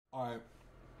Alright.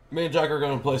 Me and Jack are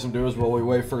gonna play some duos while we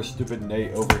wait for stupid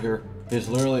Nate over here. He's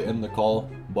literally in the call,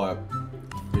 but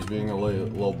he's being a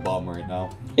little bum right now.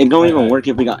 It don't even work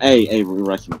if we got. Hey, we're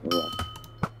rushing.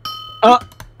 Oh!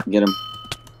 Get him.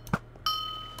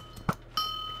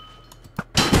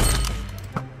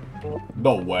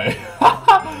 No way.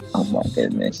 Oh my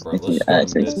goodness. This is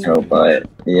actually so bad.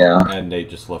 Yeah. And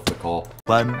Nate just left the call.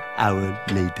 1 hour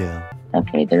later.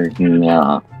 Okay, there's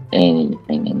not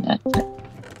anything in that.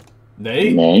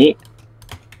 Nate? Nate?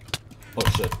 Oh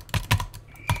shit.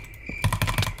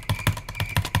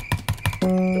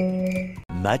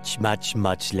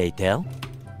 Much later.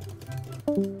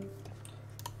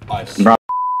 Bro.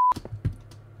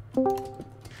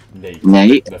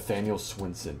 Nate? Nathaniel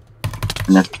Swinson.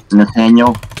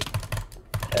 Nathaniel?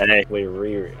 Hey, we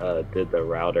did the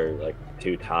router like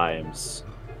 2 times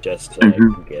just to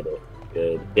get it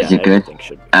good. Yeah, is it good?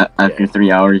 Should be, after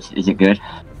 3 hours, is it good?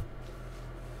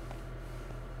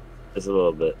 Just a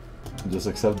little bit. Just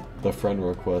accept the friend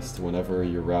request whenever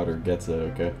your router gets it,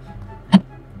 okay?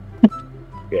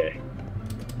 Okay.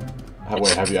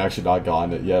 Wait, have you actually not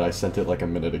gotten it yet? I sent it like a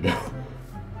minute ago.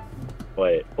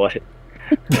 Wait, what?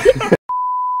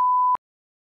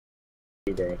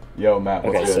 Yo, Matt,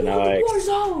 what's okay, good? so now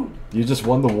Warzone! You just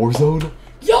won the Warzone?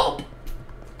 Yup!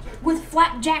 With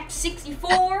Flapjack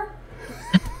 64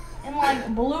 and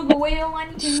like Beluga Whale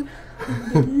 92.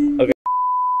 Okay.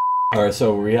 Alright,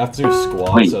 so we have to do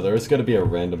squad, Wait. so there's gonna be a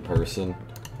random person,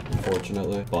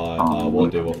 unfortunately, but we'll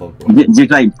deal with them.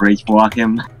 Just like bridge block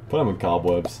him. Put him in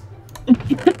cobwebs.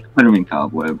 Put him in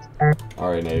cobwebs.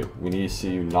 Alright, Nate, we need to see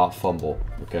you not fumble,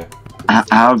 okay?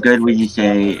 How good would you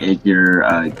say is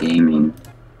your gaming?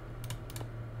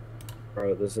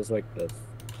 Bro, this is like the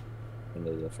end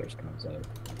of the first concept.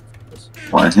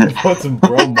 What? What's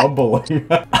bro mumbling?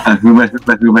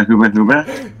 Hooba?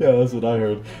 Yeah, that's what I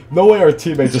heard. No way our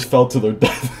teammate just fell to their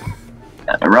death.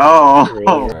 Bro!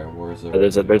 Alright, where's it?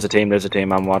 There's a team,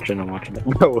 I'm watching it. I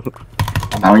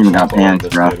don't even got pants,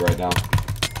 bro. Right now.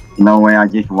 No way, I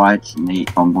just watched Nate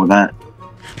fumble that.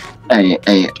 Hey.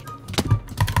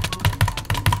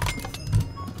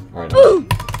 Alright, oh.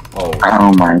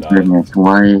 Oh my goodness,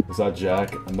 what? Is that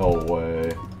Jack? No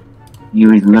way. He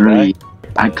was literally...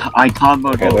 I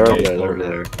comboed Okay, they're over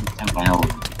there.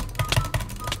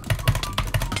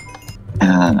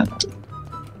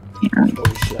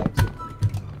 Oh shit.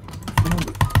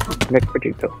 Nick, where'd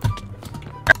you go?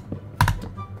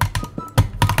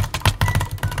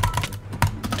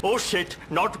 Oh shit,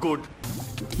 not good.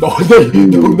 No,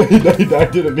 Nate, I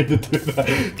didn't mean to do that.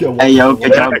 Get water. Hey yo,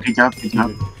 good job.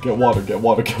 Get water.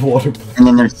 And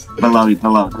then there's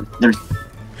below. There's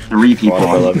 3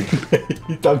 people.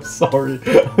 Nate, I'm sorry.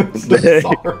 I'm so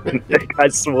sorry. Nick, I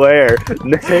swear.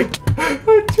 Nick.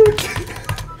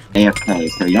 AFK,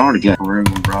 so y'all are good room,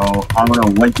 bro. I'm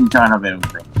gonna wait in time of it,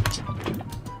 bro.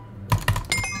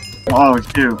 Oh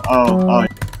shoot, oh.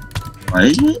 What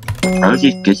is it? Bro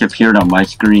just disappeared on my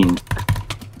screen.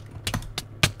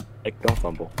 Nick, don't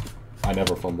fumble. I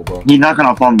never fumble, bro. He's not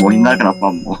gonna fumble,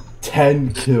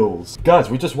 10 kills. Guys,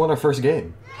 we just won our first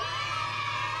game.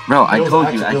 Bro, I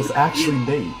told you. It was actually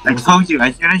Nate. I told you,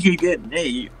 as soon as you get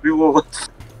Nate, we will...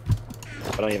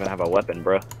 I don't even have a weapon,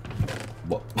 bro.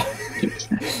 What?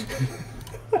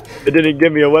 It didn't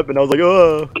give me a weapon, I was like,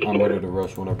 oh. I'm ready to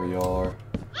rush whenever y'all are.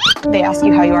 They ask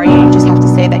you how you are, you just have to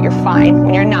say that you're fine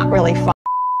when you're not really fine.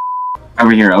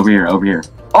 Over here.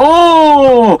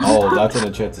 Oh! Oh, that's an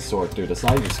enchanted sword, dude. It's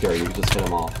not even scary. You can just hit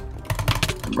him off.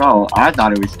 Bro, I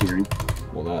thought it was scary.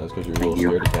 Well, no, it's because you're a little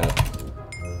scaredy cat.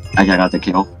 I got the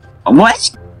kill.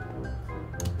 What?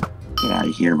 Get out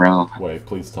of here, bro. Wait,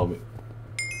 please tell me.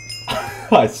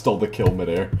 I stole the kill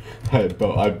midair. I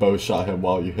bow shot him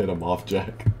while you hit him off,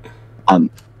 Jack.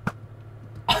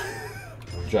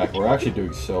 Jack, we're actually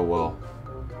doing so well.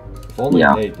 If only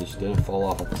Nate just didn't fall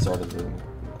off at the start of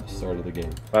the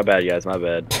game. My bad, guys, my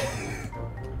bad.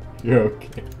 You're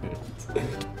okay.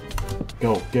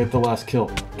 Go, get the last kill.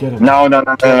 Get him. No,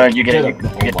 you get it.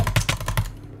 Oh my.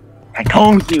 I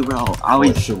told you, bro. I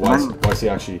was... Oh, shit, why does he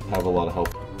actually have a lot of help?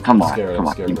 Come I'm on.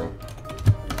 scared, bro.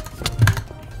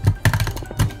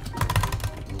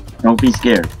 Don't be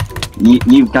scared.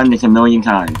 You've done this a million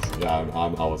times. Yeah,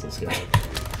 I wasn't scared.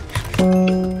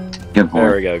 Good boy.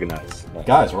 There we go, nice.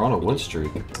 Guys, we're on a win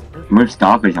streak.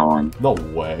 Mustafa's on. No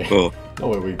way. Cool. No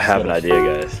way we I have an idea,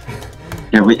 guys.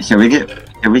 Should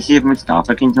we see if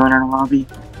Mustafa can join our lobby?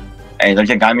 Hey, there's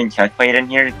a diamond chest plate in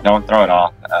here. Don't throw it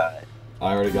off.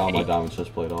 I already got my diamond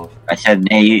chest plate off. I said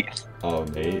Nate. Oh,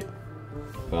 Nate.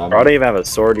 Bro, I don't even have a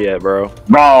sword yet, bro.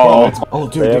 Bro! Oh,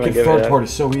 dude, they can third party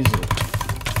so easily.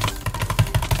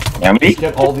 Yeah, me? Just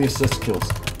get all the assist kills.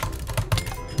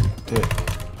 dick.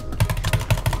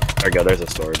 There we go. There's a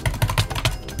sword.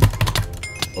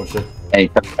 Oh shit. Hey,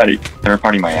 third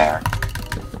party my ass.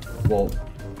 Well,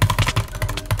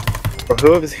 Bro,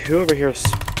 who over here is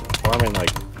farming like?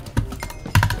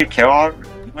 You kill all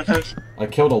with us? I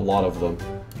killed a lot of them.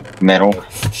 Metal.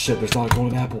 Shit, there's not a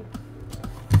golden apple.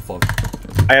 Fuck.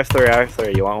 I have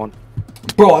three. You want one?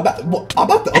 Bro, I'm at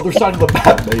the other side of the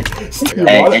map, mate. You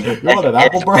want an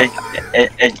apple, bro?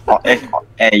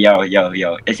 Hey,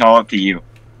 yo. It's all up to you.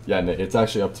 Yeah, Nate, it's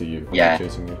actually up to you. I'm Yeah.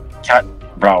 chasing you.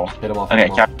 Bro. Hit him off. Okay,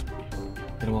 hit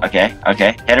him off. Okay.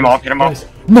 Hit him off.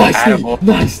 Nice, Animal.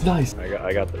 Nate. Nice.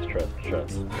 I got this.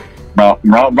 Trust. Bro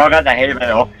got the hate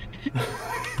metal.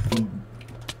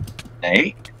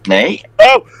 Nate?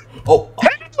 Oh! Oh.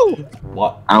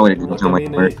 What? I would have done Look so at much me,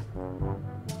 work. Nate.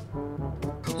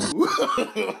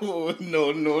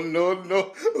 No.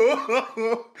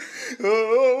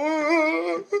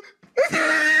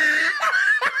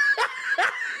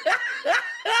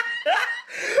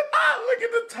 Look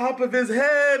at the top of his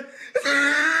head.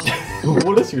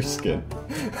 What is your skin?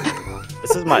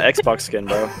 This is my Xbox skin,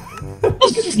 bro. Look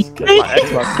at his skin. My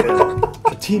Xbox skin.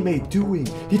 Our teammate doing?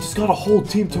 He just got a whole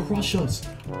team to rush us.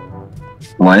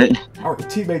 What? Our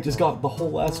teammate just got the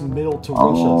whole ass middle to rush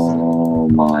Oh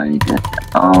my god.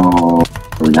 Oh,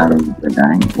 that was the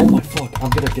dying. us. Oh my fuck, I'm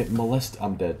gonna get molested.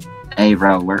 I'm dead. Hey,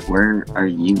 bro, where are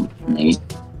you, Nate?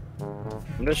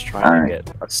 I'm just trying to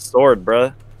get a sword,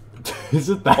 bro. Is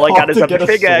it that All I got hard is to a get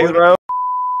pickaxe, sword? bro.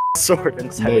 Sword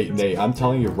inside. Nate, I'm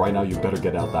telling you right now, you better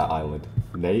get out that island.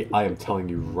 Nate, I am telling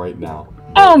you right now.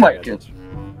 Oh my god.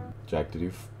 Jack, did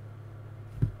you?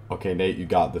 Okay, Nate, you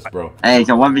got this, bro. Hey, it's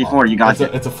a 1v4, you got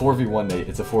it. It's a 4v1, Nate.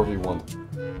 It's a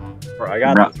 4v1. Bro, I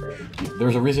got Bro. this, bro.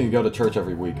 There's a reason you go to church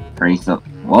every week. Race up.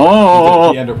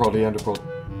 Whoa! The ender pro.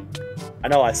 I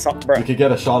know, I saw, bro. You could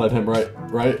get a shot at him,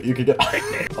 right? You could get.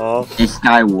 Oh. It's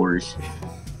Skywars.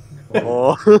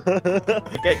 Oh.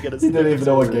 I can't get a He didn't even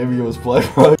know what game he was playing,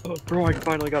 bro. Oh, bro, I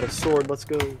finally got a sword. Let's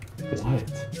go.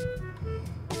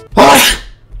 What?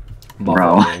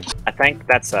 Bro. I think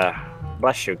that's a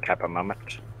bless you, Kappa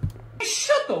moment.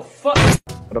 Shut the fuck.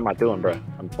 What am I doing, bro?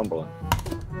 I'm fumbling.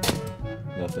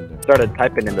 Nothing new. Started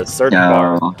typing in the search Yo.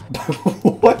 bar.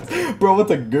 What? Bro,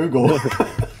 what's a Google?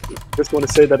 Just want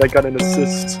to say that I got an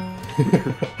assist.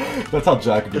 That's how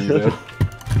Jack do you, man.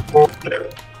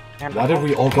 Why did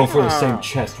we all go for the same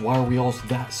chest? Why are we all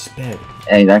that sped?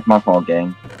 Hey, that's my fault,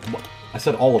 gang. I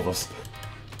said all of us.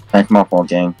 That's my fault,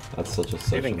 gang. That's such a didn't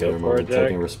section go where for we're it, Jack.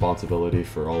 taking responsibility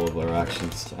for all of our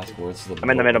actions. Ask words to the I'm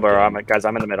in the middle, bro. Guys,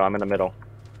 I'm in the middle. I'm in the middle.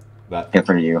 That. Good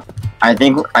for you. I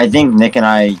think Nick and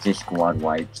I just squad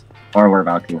wiped. Or we're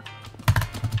about to.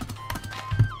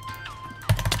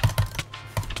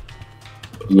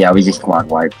 Yeah, we just squad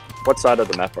wiped. What side of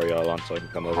the map are y'all on so I can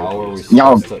come over? How to are you? we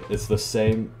Yo. supposed to? It's the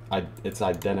same. It's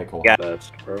identical. Yeah,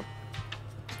 that's bro.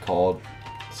 It's called.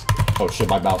 Oh shit!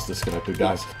 My mouse disconnected,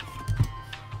 guys.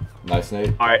 Nice,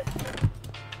 Nate. All right.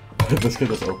 This kid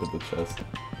just opened the chest.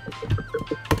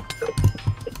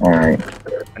 Alright.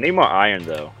 I need more iron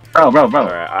though. Bro.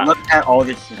 Alright, Look at all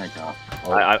this shit I got.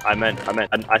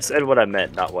 I said what I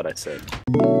meant, not what I said.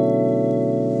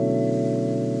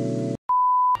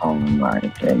 Oh my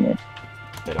goodness.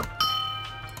 Hit him.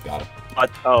 Got him.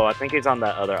 I think he's on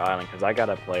that other island because I got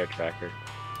a player tracker.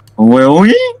 Will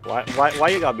we? Why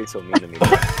you gotta be so mean to me?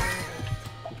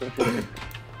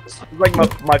 It's like my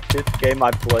 5th game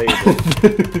I played.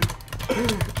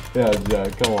 Yeah,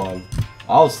 Jack, come on.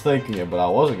 I was thinking it, but I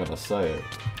wasn't gonna say it.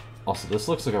 Also, this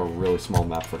looks like a really small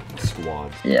map for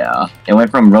squads. Yeah. It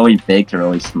went from really big to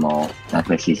really small. That's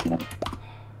what she said.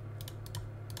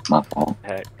 My fault.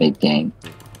 Heck, Big gang.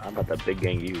 I'm about to big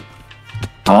gang you.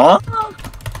 Huh?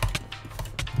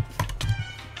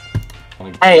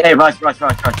 Hey, rush.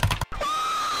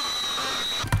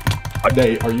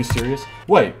 Nate, are you serious?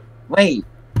 Wait. Wait.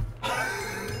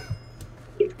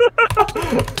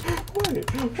 Wait.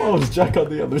 Why was Jack on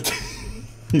the other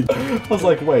team? I was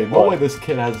like, wait, no way this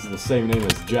kid has the same name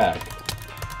as Jack.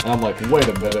 And I'm like, wait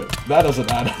a minute, that doesn't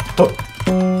add up.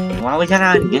 Why was that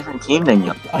on a different team than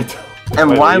you? I don't.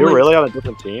 And Wait, why you're was really on a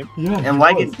different team? Yeah. and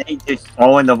why did they just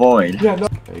fall in the void? Yeah, no.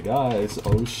 Hey guys,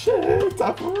 oh shit,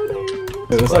 I'm running.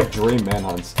 It was like dream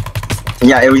manhunts.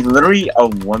 Yeah, it was literally a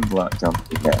one block jump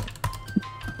to get.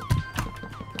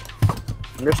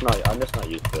 I'm just not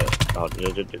used to it. Oh,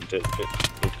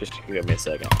 just give me a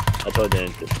second. I told you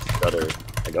to stutter.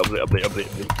 Like,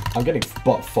 I'm getting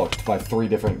butt fucked by 3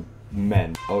 different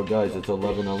men. Oh guys, it's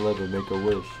 11:11. Make a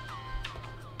wish.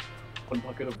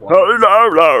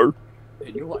 no.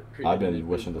 I've been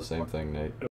wishing the same thing,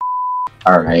 Nate.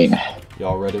 Alright.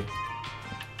 Y'all ready?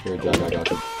 Here, Jack, I got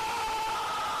you.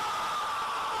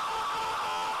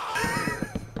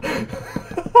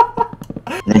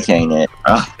 This ain't it.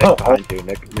 Nick behind you.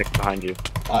 Nick behind you.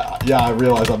 Yeah, I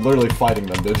realize I'm literally fighting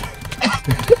them, dude.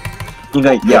 He's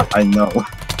like, yeah, I know.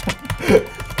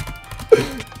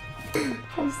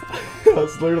 I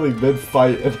was literally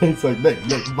mid-fight, and he's like, Nick,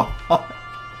 behind.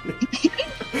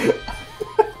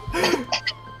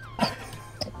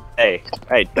 Hey,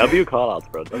 W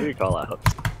callouts, bro. W callouts.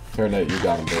 Here, Nate, you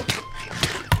got him, bro.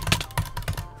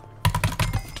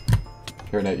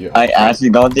 Here, Nate, you. I actually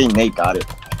don't think Nate got it.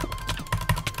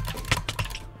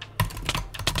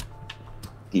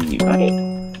 You got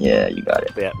it. Yeah, you got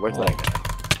it. Yeah, where's that guy?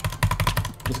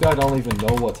 This guy don't even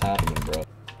know what's happening, bro.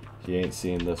 He ain't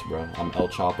seeing this, bro. I'm El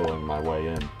Chapoing my way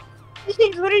in. He's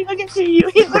literally looking to you.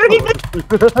 He's literally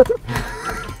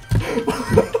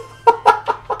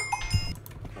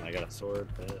I got a sword,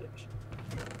 bitch.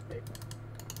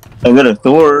 I got a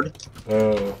sword.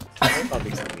 I thought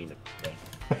these were mean.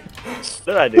 What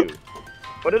did I do?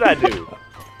 What did I do?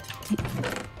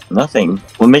 Nothing.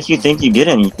 What makes you think you did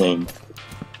anything?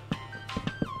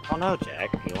 Oh no, Jack.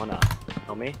 You wanna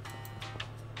tell me?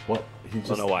 What? He I just.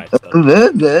 don't know why it's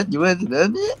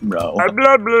Bro.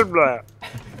 blah blah blah.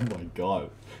 Oh my god.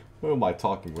 Who am I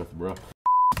talking with, bro?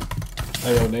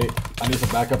 Hey, yo, Nate. I need some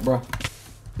backup, bro.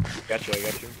 Got you, I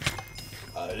got you.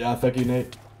 Yeah, thank you,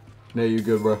 Nate. Nate, you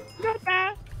good, bro?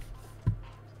 That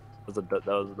was a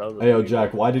Hey, yo,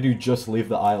 Jack, why did you just leave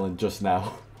the island just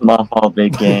now? My fault,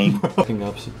 big gang. Picking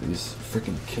up these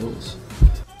freaking kills.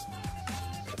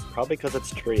 Probably because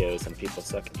it's trios and people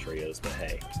suck in trios, but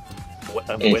hey.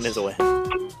 A win is a win.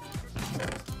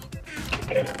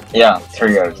 Yeah,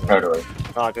 trios, totally.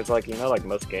 No, cause like, you know, like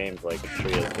most games, like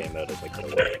trios game mode is like the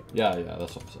win. Yeah,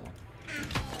 that's what I'm saying.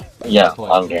 Yeah, That's why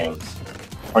on it's game. trios.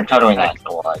 We're totally not to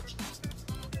watch.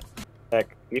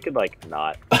 Heck, you could like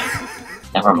not.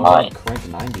 Never No, mind. Crank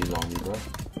 90s on you, bro.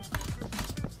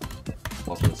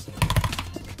 Watch this.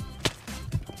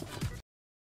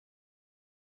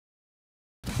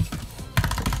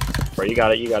 Bro, you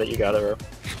got it, bro.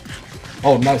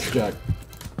 Oh, nice, Jack.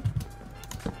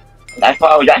 That's why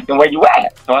I was asking where you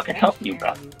at, so I can help you,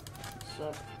 bro.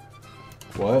 So,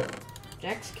 What?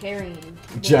 Jack's carrying.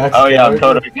 Jack. Oh yeah, I'm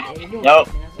totally. Yeah, you're doing Nope.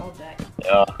 it, man. That's all Jack.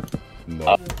 Yeah.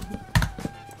 No.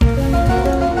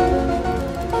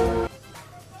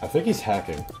 I think he's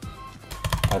hacking.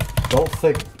 I don't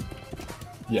think.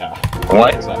 Yeah.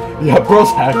 What? Exactly. Yeah,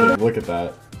 bro's hacking. Look at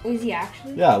that. Is he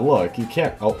actually? Yeah, look. You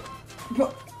can't. Oh.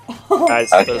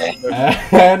 Guys, Okay.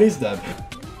 And he's dead.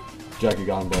 Jack, you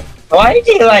got him, bro. Why did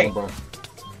you You got like? him, bro.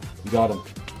 You got him.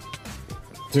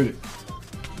 Dude.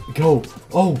 Go.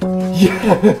 Oh.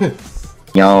 Yes.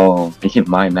 Yo, this is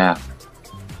my map.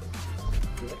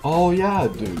 Oh yeah,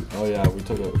 dude. Oh yeah, we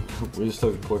just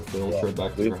took a quick field trip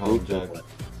back to your home, Jack.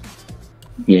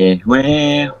 夜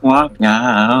会花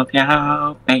飘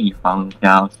飘，北风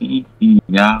飘起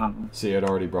摇。 See, it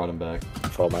already brought him back.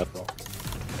 Fall my fault.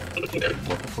 What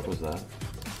the fuck was that?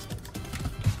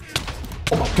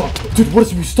 Oh my god, dude, what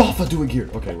is Mustafa doing here?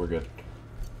 Okay, we're good.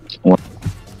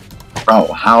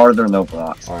 Bro, how are there no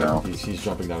blocks, bro? Alright, he's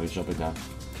jumping down, he's jumping down.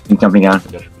 He's jumping down.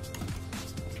 Yep.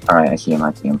 Alright, I see him,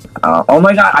 I see him. Oh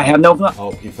my god, I have no block.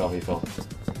 Oh, he fell.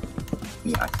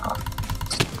 Yeah, I saw.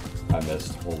 I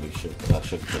missed. Holy shit, that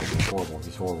shit he's horrible.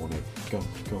 He's horrible, Nate. Go.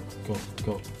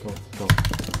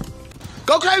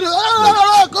 Go crazy!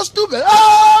 Ah, go stupid!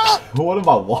 Ah! What am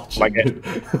I watching? My God.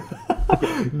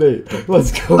 Dude? Nate,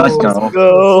 let's go. Let's go. Let's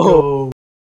go.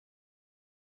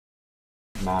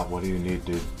 Matt, what do you need,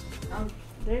 dude?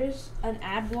 There's an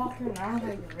ad blocker and I don't know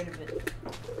how to get rid of it.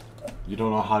 You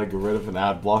don't know how to get rid of an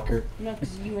ad blocker? No,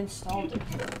 because you installed it.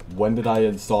 When did I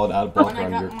install an ad blocker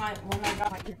on your... When I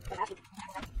got my...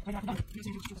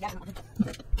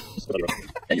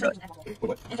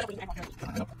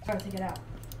 Gotta take it out.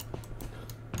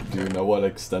 Do you know what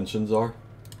extensions are?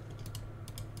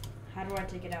 How do I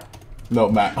take it out? No,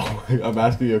 Matt, I'm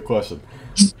asking you a question.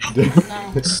 Dude.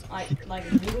 No,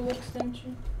 like a Google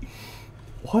extension?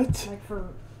 What? Like for...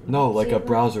 No, like a Saber?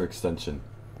 browser extension.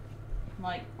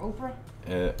 Like Oprah?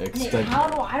 Extension. How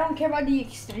do I don't care about the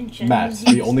extension. Matt,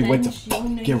 the only way to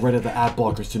extension. get rid of the ad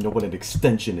blocker is to know what an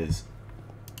extension is.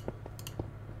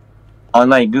 On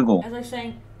like Google. As I was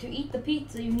saying, to eat the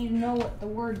pizza, you need to know what the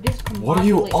word discombobulate. What are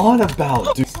you on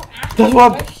about, dude? Stop asking That's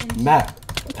what questions. I'm... Matt,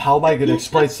 how am I gonna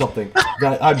explain something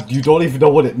that you don't even know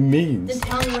what it means? Then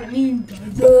tell me what it means.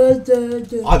 Duh, duh,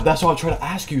 duh. That's what I'm trying to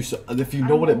ask you, so if you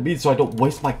know what it means, so I don't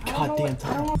waste my goddamn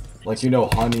time. Like, you know,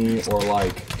 honey, or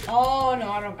like... Oh, no,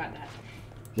 I don't got that.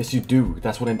 Yes, you do.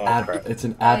 That's what an ad... crap. It's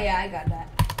an Oh, ad... yeah, I got that.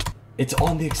 It's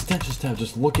on the extensions tab.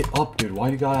 Just look it up, dude. Why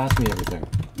you gotta ask me everything?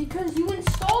 Because you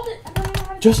installed it. I don't know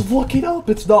how to... Just look it up.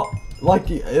 It's not...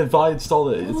 Like, if I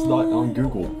installed it, it's not on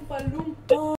Google.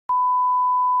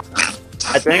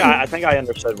 I think I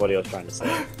understood what he was trying to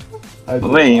say.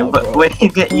 Wait,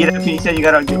 you said you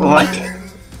gotta do what?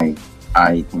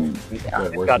 I Wait,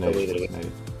 where's got Nate? deleted. Where's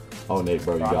Nate? Oh, Nate,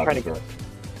 bro, you I'm got trying me, to bro.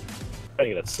 Trying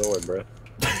to get a sword, bro.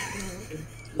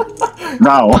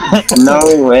 No,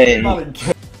 no way. Not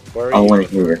again. Where I are you? want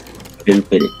to hear it.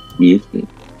 Stupid. Useless.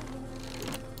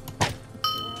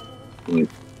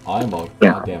 I'm a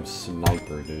Yeah. goddamn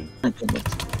sniper, dude.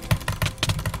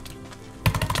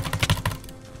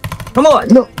 Come on,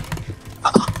 no.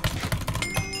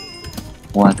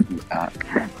 What the fuck?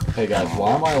 Hey guys,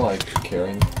 why am I like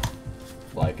carrying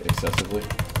like excessively?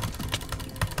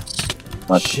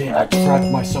 What Shit, I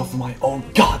trapped myself in my own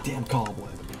goddamn cobweb.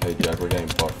 Hey Jack, we're getting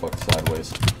fucked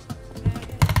sideways.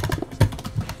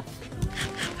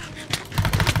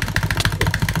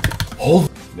 Hold.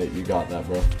 Nate, you got that,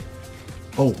 bro.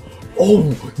 Oh,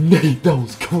 Nate, that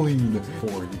was clean.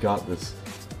 Four, you got this.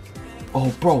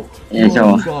 Oh, bro. Yeah, Bro,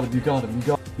 so- you got him.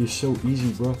 He's so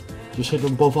easy, bro. Just hit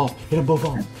them both off.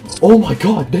 Oh my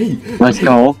god, Nate. Let's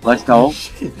go. Let's go.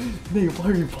 Shit. Nate, why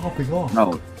are you popping off?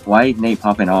 No, why is Nate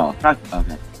popping off?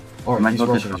 Okay. Alright, Might he's go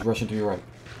to rushing. the- He's rushing to your right.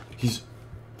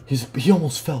 He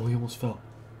almost fell.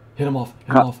 Hit him off. Hit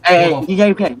him off. Hey, Hit him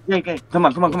hey, okay. Come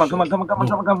on.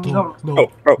 off.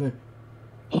 No. Oh. Nate.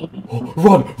 Oh,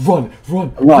 run.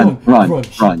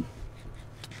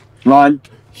 Run.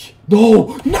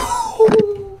 No.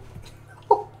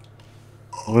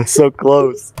 Oh, it's so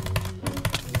close.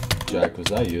 Jack, was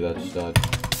that you that just died?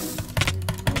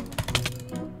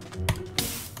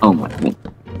 Oh my god.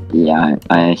 Yeah,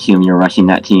 I assume you're rushing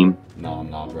that team. No, I'm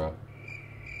not, bro.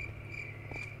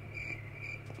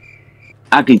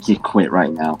 I could just quit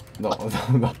right now. No.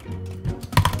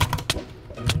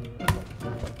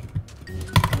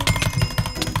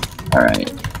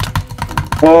 Alright.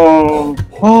 Oh.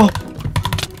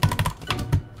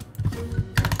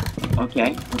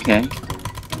 Okay.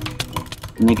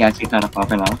 Nick actually kind of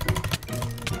popping off.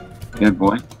 Good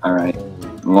boy. Alright.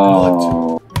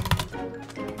 Whoa.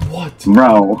 What?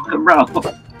 Bro.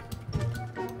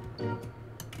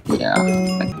 Yeah.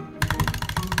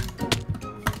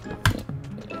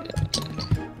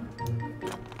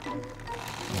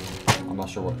 I'm not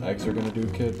sure what eggs are gonna do,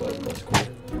 kid, but that's cool.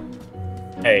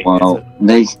 Hey,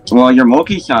 Well, your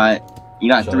multi shot, you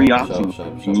got Shut three up, options, shut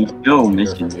up. and you still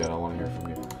missed I it. don't want to hear from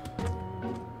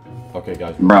you. Okay,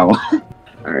 guys. Bro.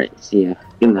 Alright, see ya.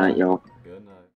 Good night, y'all.